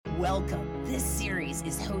Welcome. This series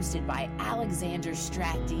is hosted by Alexander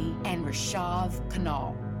Strathy and Rishav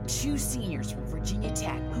Kanal, two seniors from Virginia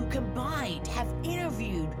Tech who combined have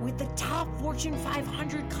interviewed with the top Fortune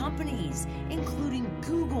 500 companies, including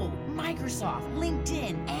Google, Microsoft,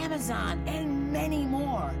 LinkedIn, Amazon, and many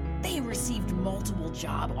more. They received multiple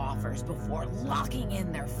job offers before locking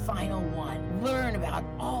in their final one. Learn about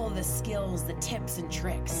all the skills, the tips, and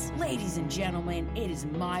tricks. Ladies and gentlemen, it is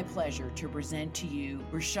my pleasure to present to you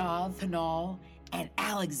Rishav Kanal and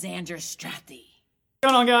Alexander Strathy.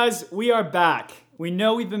 What's going on, guys? We are back. We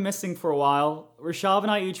know we've been missing for a while. Rishav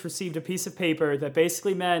and I each received a piece of paper that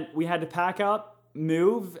basically meant we had to pack up,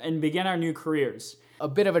 move, and begin our new careers. A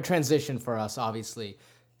bit of a transition for us, obviously.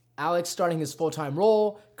 Alex starting his full-time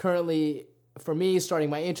role, currently for me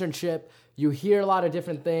starting my internship. You hear a lot of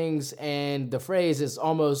different things, and the phrase is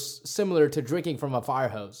almost similar to drinking from a fire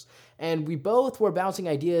hose. And we both were bouncing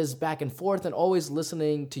ideas back and forth and always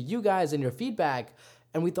listening to you guys and your feedback.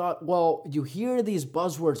 And we thought, well, you hear these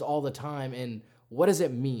buzzwords all the time, and what does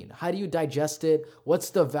it mean? How do you digest it? What's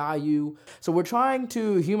the value? So we're trying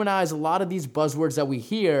to humanize a lot of these buzzwords that we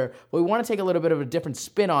hear, but we want to take a little bit of a different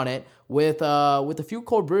spin on it with a few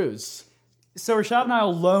cold brews. So Rishav and I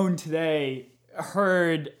alone today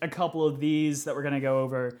heard a couple of these that we're going to go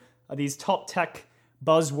over, these top tech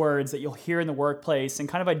buzzwords that you'll hear in the workplace and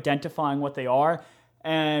kind of identifying what they are.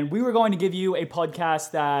 And we were going to give you a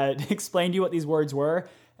podcast that explained to you what these words were,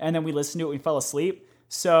 and then we listened to it and we fell asleep.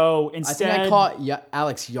 So instead, I think I caught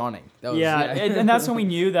Alex yawning. And that's when we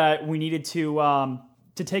knew that we needed to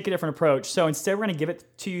take a different approach. So instead, we're going to give it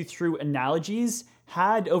to you through analogies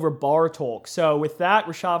had over bar talk. So with that,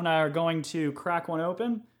 Rishav and I are going to crack one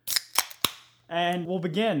open, and we'll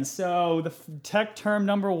begin. So the tech term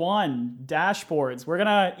number one, dashboards. We're going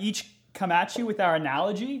to each come at you with our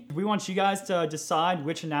analogy. We want you guys to decide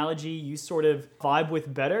which analogy you sort of vibe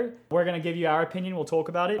with better. We're going to give you our opinion. We'll talk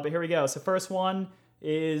about it. But here we go. So first one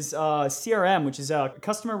is CRM, which is a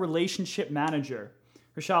customer relationship manager.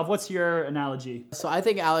 Rishav, what's your analogy? So I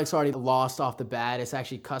think Alex already lost off the bat. It's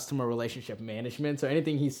actually customer relationship management. So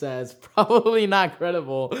anything he says, probably not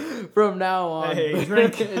credible from now on. Hey,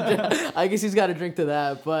 drink. I guess he's got to drink to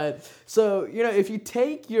that. But so, if you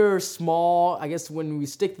take your small, I guess when we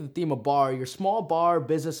stick to the theme of bar, your small bar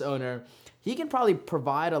business owner, he can probably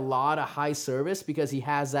provide a lot of high service because he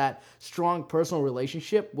has that strong personal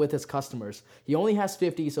relationship with his customers. He only has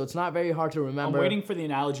 50, so it's not very hard to remember. I'm waiting for the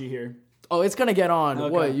analogy here. Oh, it's going to get on. Okay.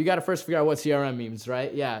 What? You got to first figure out what CRM means,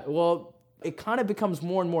 right? Yeah. Well, it kind of becomes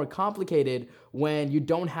more and more complicated when you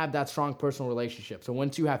don't have that strong personal relationship. So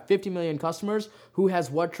once you have 50 million customers, who has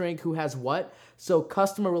what drink, who has what? So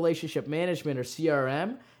customer relationship management, or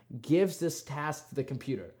CRM, gives this task to the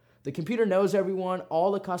computer. The computer knows everyone,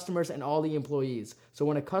 all the customers, and all the employees. So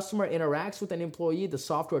when a customer interacts with an employee, the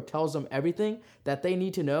software tells them everything that they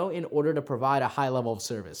need to know in order to provide a high level of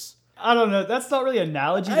service. I don't know. That's not really an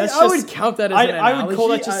analogy. I would count that as an analogy. I would call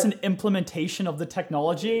that just an implementation of the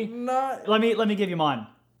technology. Let me give you mine.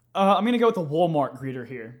 I'm going to go with the Walmart greeter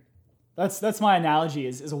here. That's my analogy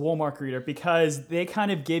is a Walmart greeter, because they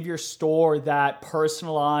kind of give your store that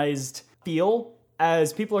personalized feel.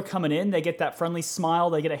 As people are coming in, they get that friendly smile,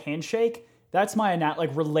 they get a handshake. That's my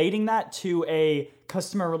relating that to a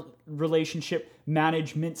customer relationship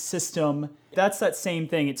management system. That's that same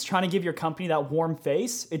thing. It's trying to give your company that warm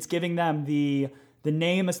face. It's giving them the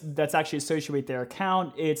name that's actually associated with their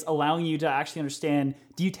account. It's allowing you to actually understand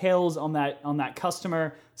details on that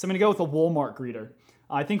customer. So I'm going to go with a Walmart greeter.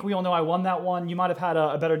 I think we all know I won that one. You might have had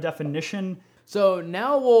a better definition. So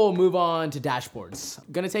now we'll move on to dashboards.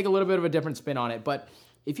 I'm going to take a little bit of a different spin on it, but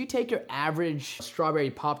if you take your average strawberry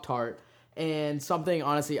Pop-Tart and something,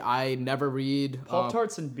 honestly, I never read.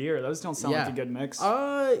 Pop-Tarts and beer, those don't sound like a good mix.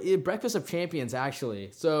 Breakfast of Champions,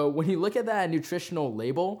 actually. So when you look at that nutritional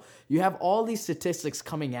label, you have all these statistics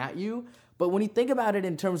coming at you, but when you think about it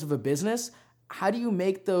in terms of a business, how do you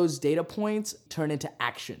make those data points turn into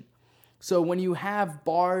action? So when you have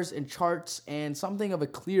bars and charts and something of a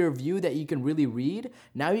clear view that you can really read,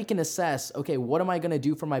 now you can assess, okay, what am I going to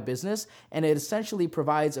do for my business? And it essentially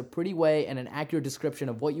provides a pretty way and an accurate description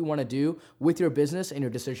of what you want to do with your business and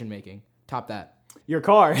your decision making. Top that. Your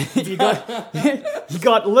car. you have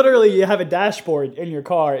a dashboard in your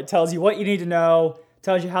car. It tells you what you need to know,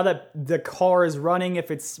 tells you how the car is running,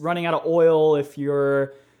 if it's running out of oil, if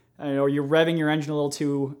you're revving your engine a little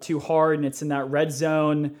too hard and it's in that red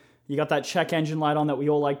zone. You got that check engine light on that we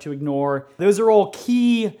all like to ignore. Those are all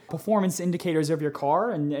key performance indicators of your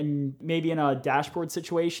car, and maybe in a dashboard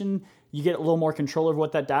situation, you get a little more control over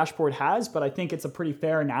what that dashboard has, but I think it's a pretty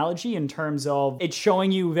fair analogy in terms of it's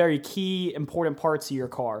showing you very key, important parts of your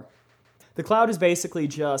car. The cloud is basically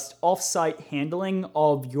just off-site handling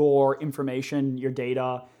of your information, your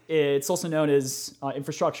data. It's also known as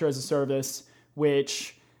infrastructure as a service,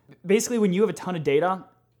 which basically when you have a ton of data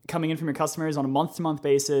coming in from your customers on a month-to-month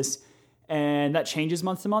basis, and that changes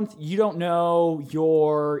month to month, you don't know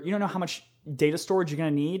how much data storage you're going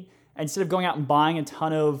to need. Instead of going out and buying a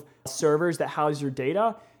ton of servers that house your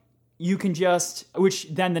data, you can just, which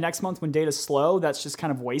then the next month when data's slow, that's just kind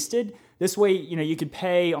of wasted. This way, you could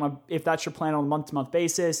pay if that's your plan on a month-to-month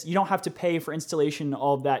basis. You don't have to pay for installation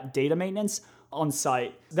of that data maintenance on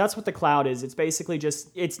site. That's what the cloud is. It's basically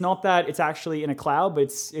just, it's not that it's actually in a cloud, but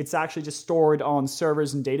it's actually just stored on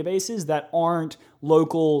servers and databases that aren't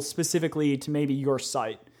local specifically to maybe your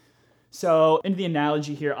site. So into the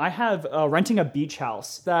analogy here, I have renting a beach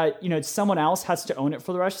house that, someone else has to own it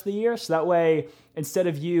for the rest of the year. So that way, instead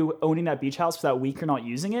of you owning that beach house for that week you're not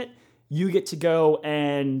using it, you get to go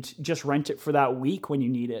and just rent it for that week when you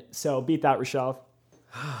need it. So beat that, Rishav.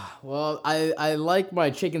 Well, I like my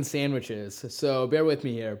chicken sandwiches, so bear with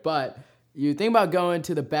me here. But you think about going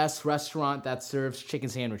to the best restaurant that serves chicken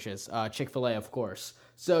sandwiches, Chick-fil-A, of course.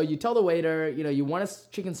 So you tell the waiter, you want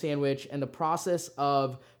a chicken sandwich, and the process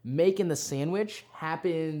of making the sandwich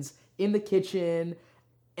happens in the kitchen.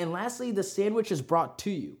 And lastly, the sandwich is brought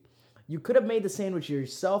to you. You could have made the sandwich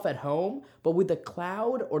yourself at home, but with the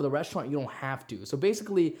cloud or the restaurant, you don't have to. So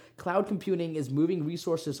basically, cloud computing is moving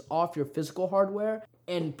resources off your physical hardware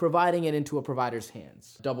and providing it into a provider's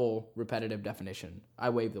hands. Double repetitive definition. I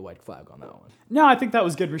waved the white flag on that one. No, I think that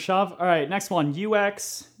was good, Rishav. All right, next one,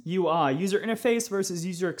 UX, UI, user interface versus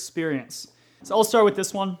user experience. So I'll start with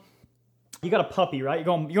this one. You got a puppy, right?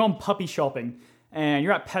 You're going puppy shopping, and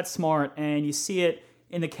you're at PetSmart, and you see it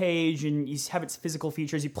in the cage, and you have its physical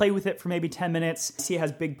features. You play with it for maybe 10 minutes. You see it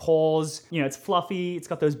has big paws. It's fluffy. It's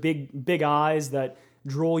got those big eyes that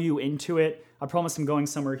draw you into it. I promise I'm going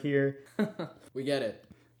somewhere here. We get it.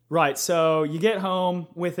 Right, so you get home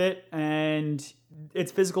with it, and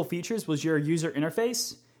its physical features was your user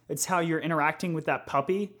interface. It's how you're interacting with that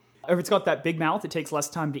puppy. If it's got that big mouth, it takes less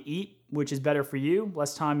time to eat, which is better for you.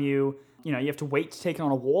 Less time you have to wait to take it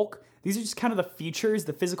on a walk. These are just kind of the features,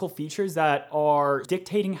 the physical features that are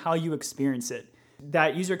dictating how you experience it.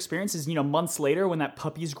 That user experience is, months later when that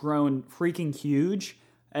puppy's grown freaking huge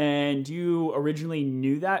and you originally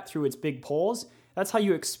knew that through its big paws. That's how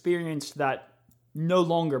you experienced that no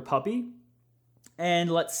longer puppy.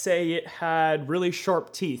 And let's say it had really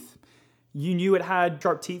sharp teeth. You knew it had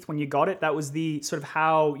sharp teeth when you got it. That was the sort of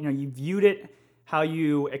how, you viewed it, how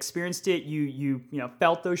you experienced it. You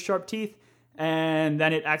felt those sharp teeth. And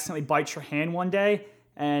then it accidentally bites your hand one day,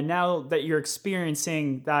 and now that you're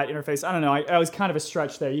experiencing that interface, I don't know, I was kind of a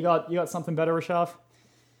stretch there. You got something better, Rishav?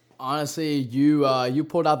 Honestly, you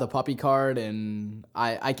pulled out the puppy card, and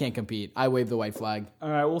I can't compete. I waved the white flag. All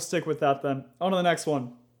right, we'll stick with that then. On to the next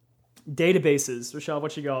one. Databases. Rishav,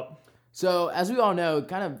 what you got? So, as we all know,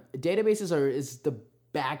 kind of databases is the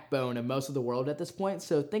backbone of most of the world at this point.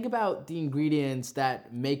 So think about the ingredients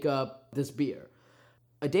that make up this beer.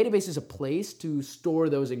 A database is a place to store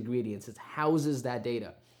those ingredients. It houses that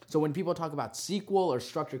data. So when people talk about SQL or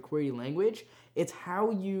structured query language, it's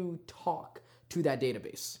how you talk to that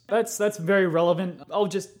database. That's very relevant. I'll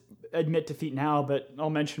just admit defeat now, but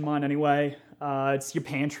I'll mention mine anyway. It's your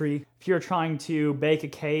pantry. If you're trying to bake a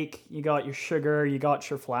cake, you got your sugar, you got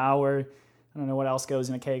your flour. I don't know what else goes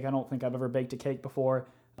in a cake. I don't think I've ever baked a cake before.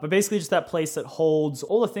 But basically just that place that holds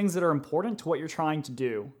all the things that are important to what you're trying to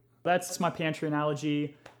do. That's my pantry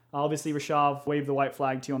analogy. Obviously, Rishav waved the white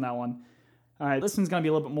flag to you on that one. All right, this one's going to be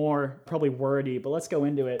a little bit more probably wordy, but let's go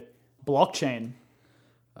into it. Blockchain.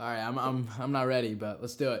 All right, I'm not ready, but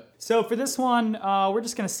let's do it. So for this one, we're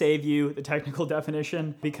just going to save you the technical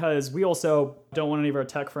definition because we also don't want any of our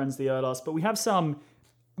tech friends to yell at us, but we have some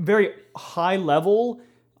very high-level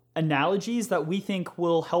analogies that we think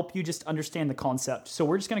will help you just understand the concept. So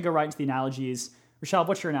we're just going to go right into the analogies. Rishav,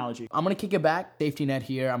 what's your analogy? I'm going to kick it back. Safety net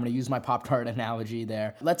here. I'm going to use my Pop-Tart analogy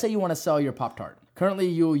there. Let's say you want to sell your Pop-Tart. Currently,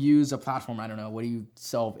 you'll use a platform, I don't know, what do you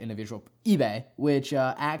sell individual? eBay, which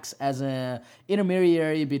acts as an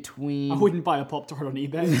intermediary between... I wouldn't buy a Pop-Tart on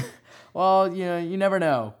eBay. Well, you never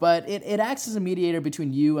know. But it acts as a mediator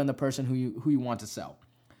between you and the person who you want to sell.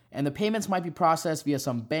 And the payments might be processed via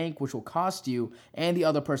some bank, which will cost you and the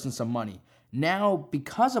other person some money. Now,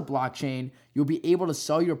 because of blockchain, you'll be able to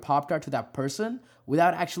sell your Pop-Tart to that person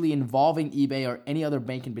without actually involving eBay or any other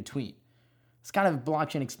bank in between. It's kind of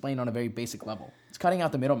blockchain explained on a very basic level. It's cutting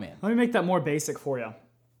out the middleman. Let me make that more basic for you.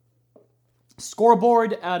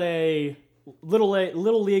 Scoreboard at a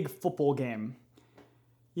little league football game.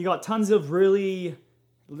 You got tons of really...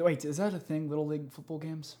 Wait, is that a thing, little league football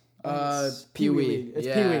games? Pee-wee. League. It's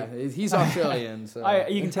yeah, Pee-wee. He's Australian. So.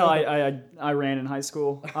 You can tell I ran in high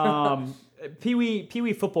school.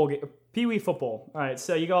 Pee-wee football. All right,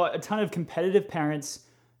 so you got a ton of competitive parents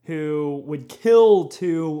who would kill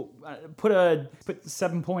to put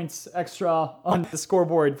 7 points extra on the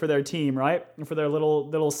scoreboard for their team, right? And for their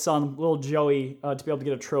little son, little Joey, to be able to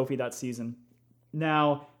get a trophy that season.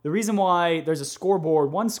 Now, the reason why there's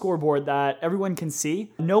one scoreboard that everyone can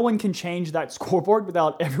see, no one can change that scoreboard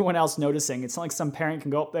without everyone else noticing. It's not like some parent can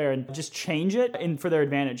go up there and just change it for their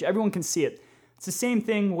advantage. Everyone can see it. It's the same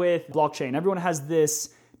thing with blockchain. Everyone has this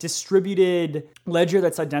distributed ledger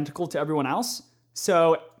that's identical to everyone else.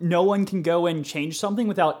 So no one can go and change something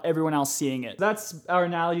without everyone else seeing it. That's our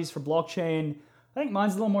analogies for blockchain. I think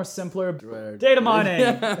mine's a little more simpler. Data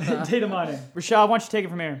mining. Data mining. Rashad, why don't you take it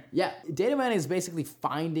from here? Yeah, data mining is basically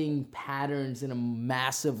finding patterns in a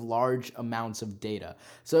massive, large amounts of data.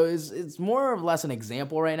 So it's more or less an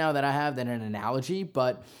example right now that I have than an analogy,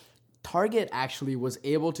 but Target actually was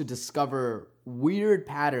able to discover weird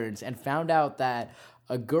patterns and found out that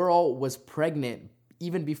a girl was pregnant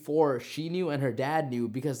even before she knew and her dad knew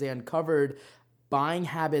because they uncovered buying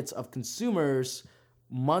habits of consumers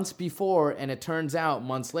months before, and it turns out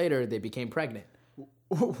months later they became pregnant.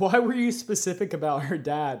 Why were you specific about her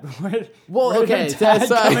dad? Well, okay, that's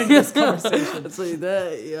this conversation. So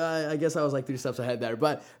I guess I was like 3 steps ahead there.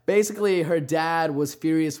 But basically, her dad was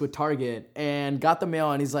furious with Target and got the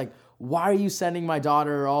mail, and he's like, "Why are you sending my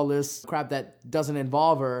daughter all this crap that doesn't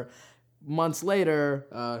involve her?" Months later,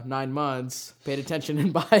 9 months, paid attention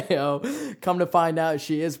in bio, come to find out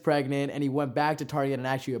she is pregnant, and he went back to Target and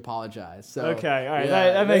actually apologized. So okay, all right,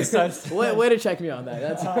 that makes sense. way to check me on that.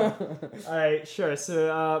 That's all right, sure.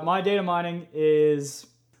 So my data mining is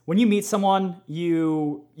when you meet someone,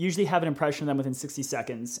 you usually have an impression of them within 60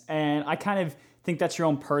 seconds, and I kind of think that's your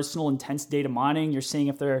own personal intense data mining. You're seeing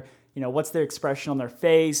if they're, what's their expression on their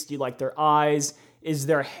face? Do you like their eyes? Is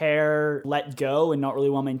their hair let go and not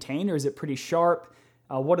really well maintained, or is it pretty sharp?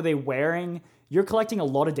 What are they wearing? You're collecting a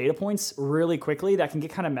lot of data points really quickly that can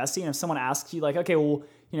get kind of messy. And if someone asks you, like, okay, well,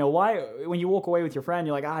 why, when you walk away with your friend,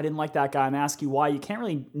 you're like, I didn't like that guy, and ask you why, you can't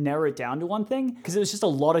really narrow it down to one thing because it was just a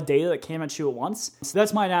lot of data that came at you at once. So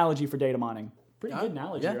that's my analogy for data mining. Pretty good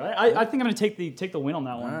analogy, yeah. Right? I think I'm going to take the win on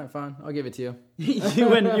that one. all right, fine. I'll give it to you.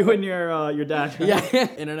 you and your dad. Right?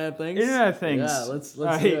 Yeah, Internet things. Yeah, let's do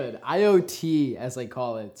it. IoT, as they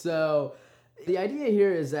call it. So the idea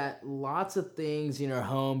here is that lots of things in our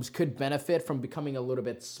homes could benefit from becoming a little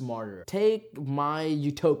bit smarter. Take my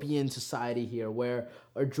utopian society here, where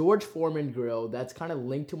a George Foreman grill that's kind of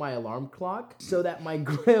linked to my alarm clock so that my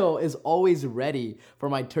grill is always ready for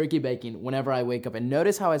my turkey bacon whenever I wake up. And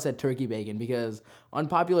notice how I said turkey bacon, because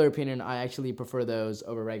unpopular opinion, I actually prefer those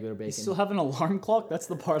over regular bacon. You still have an alarm clock? That's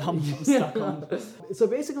the part I'm stuck on. So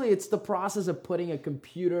basically, it's the process of putting a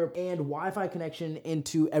computer and Wi-Fi connection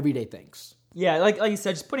into everyday things. Yeah, like you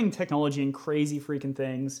said, just putting technology in crazy freaking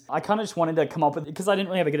things. I kind of just wanted to come up with, because I didn't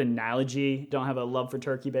really have a good analogy. Don't have a love for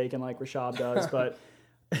turkey bacon like Rashad does, but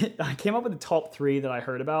I came up with the top 3 that I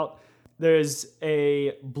heard about. There's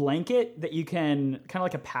a blanket that you can, kind of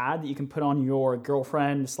like a pad that you can put on your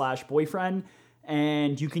girlfriend/boyfriend,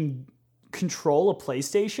 and you can control a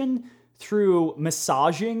PlayStation through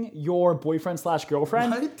massaging your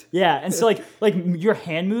boyfriend/girlfriend. What? Yeah, and so like your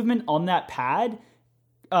hand movement on that pad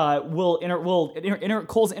will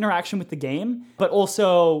cause interaction with the game, but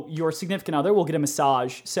also your significant other will get a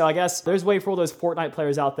massage. So I guess there's a way for all those Fortnite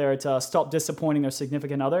players out there to stop disappointing their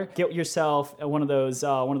significant other. Get yourself one of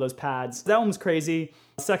those pads. That one was crazy.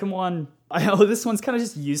 Second one, I know this one's kind of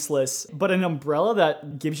just useless, but an umbrella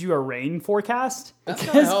that gives you a rain forecast. That's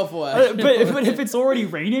kind of helpful, actually. But if it's already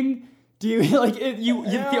raining, do you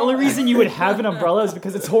the only reason you would have an umbrella is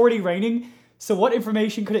because it's already raining. So what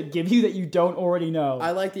information could it give you that you don't already know?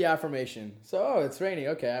 I like the affirmation. So, it's raining.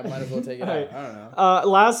 Okay, I might as well take it out. Right. I don't know.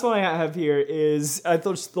 Last one I have here is, I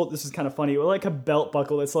thought this was kind of funny. Like a belt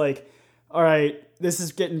buckle that's like, all right, this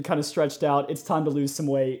is getting kind of stretched out. It's time to lose some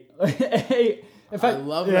weight. I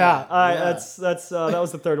love that. Yeah, that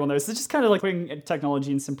was the third one there. So it's just kind of like putting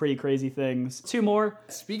technology in some pretty crazy things. 2 more.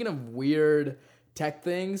 Speaking of weird tech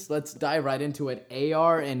things, let's dive right into it.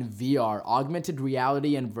 AR and VR, augmented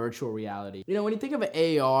reality and virtual reality. When you think of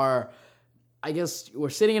AR, I guess we're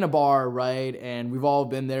sitting in a bar, right? And we've all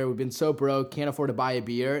been there. We've been so broke, can't afford to buy a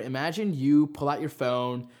beer. Imagine you pull out your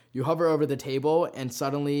phone, you hover over the table, and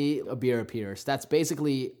suddenly a beer appears. That's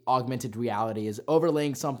basically augmented reality, is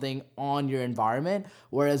overlaying something on your environment.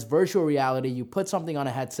 Whereas virtual reality, you put something on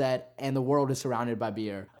a headset and the world is surrounded by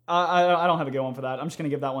beer. I don't have a good one for that. I'm just going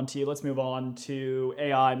to give that one to you. Let's move on to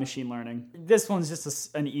AI, machine learning. This one's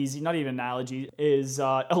just an easy, not even analogy, is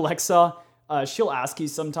Alexa. She'll ask you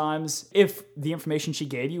sometimes if the information she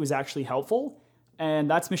gave you is actually helpful. And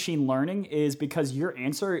that's machine learning, is because your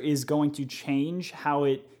answer is going to change how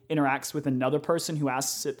it interacts with another person who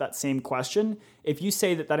asks it that same question. If you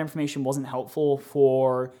say that information wasn't helpful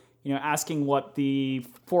for, asking what the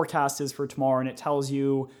forecast is for tomorrow, and it tells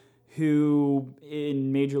you who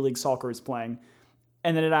in Major League Soccer is playing,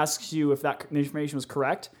 and then it asks you if that information was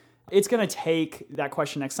correct, it's going to take that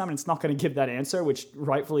question next time, and it's not going to give that answer, which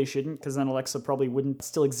rightfully shouldn't, because then Alexa probably wouldn't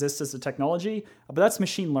still exist as a technology. But that's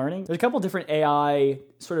machine learning. There's a couple different AI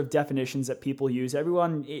sort of definitions that people use.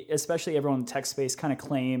 Everyone, especially everyone in the tech space, kind of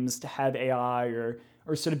claims to have AI or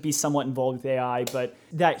sort of be somewhat involved with AI, but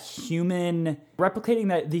that human,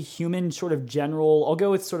 replicating the human sort of general, I'll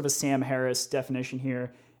go with sort of a Sam Harris definition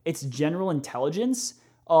here. It's general intelligence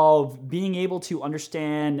of being able to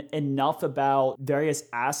understand enough about various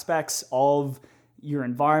aspects of your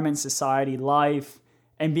environment, society, life,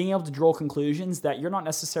 and being able to draw conclusions that you're not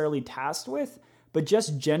necessarily tasked with, but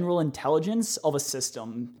just general intelligence of a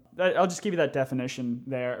system. I'll just give you that definition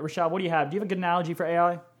there. Rashad, what do you have? Do you have a good analogy for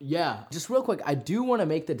AI? Yeah, just real quick, I do want to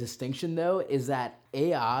make the distinction though, is that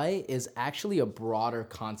AI is actually a broader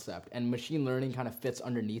concept and machine learning kind of fits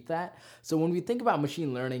underneath that. So when we think about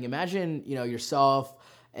machine learning, imagine, yourself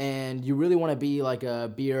and you really want to be like a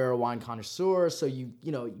beer or wine connoisseur. So you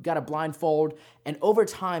got a blindfold, and over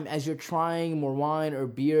time, as you're trying more wine or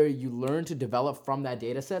beer, you learn to develop from that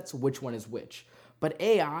data sets which one is which. But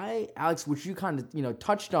AI, Alex, which you kind of,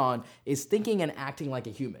 touched on, is thinking and acting like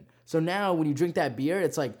a human. So now when you drink that beer,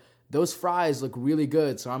 it's like, those fries look really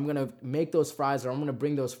good, so I'm going to make those fries, or I'm going to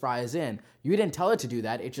bring those fries in. You didn't tell it to do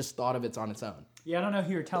that. It just thought of it on its own. Yeah, I don't know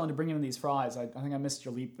who you're telling to bring in these fries. I think I missed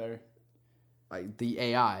your leap there. The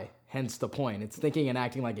AI, hence the point. It's thinking and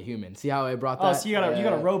acting like a human. See how I brought that? Oh, so you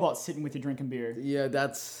got a robot sitting with you drinking beer. Yeah,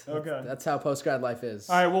 that's how post-grad life is.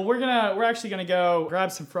 All right, well, we're actually going to go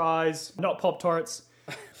grab some fries, not Pop-Tarts,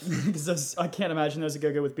 because I can't imagine those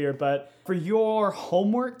would go with beer. But for your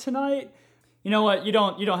homework tonight, you know what? You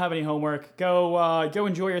don't have any homework. Go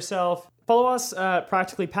enjoy yourself. Follow us at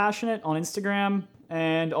Practically Passionate on Instagram,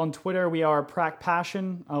 and on Twitter we are Prac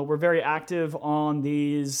Passion. We're very active on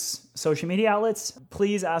these social media outlets.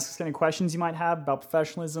 Please ask us any questions you might have about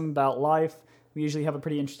professionalism, about life. We usually have a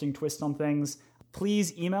pretty interesting twist on things.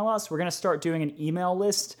 Please email us. We're going to start doing an email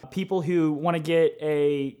list. People who want to get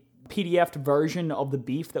a PDF version of the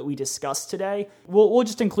beef that we discussed today. We'll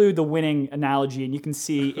just include the winning analogy, and you can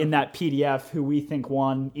see in that PDF who we think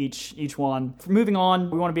won each one. Moving on,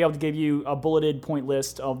 we want to be able to give you a bulleted point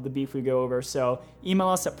list of the beef we go over. So email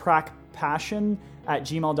us at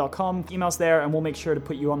pracpassion@gmail.com. Email us there, and we'll make sure to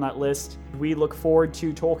put you on that list. We look forward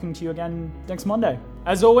to talking to you again next Monday.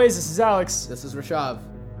 As always, this is Alex. This is Rashav.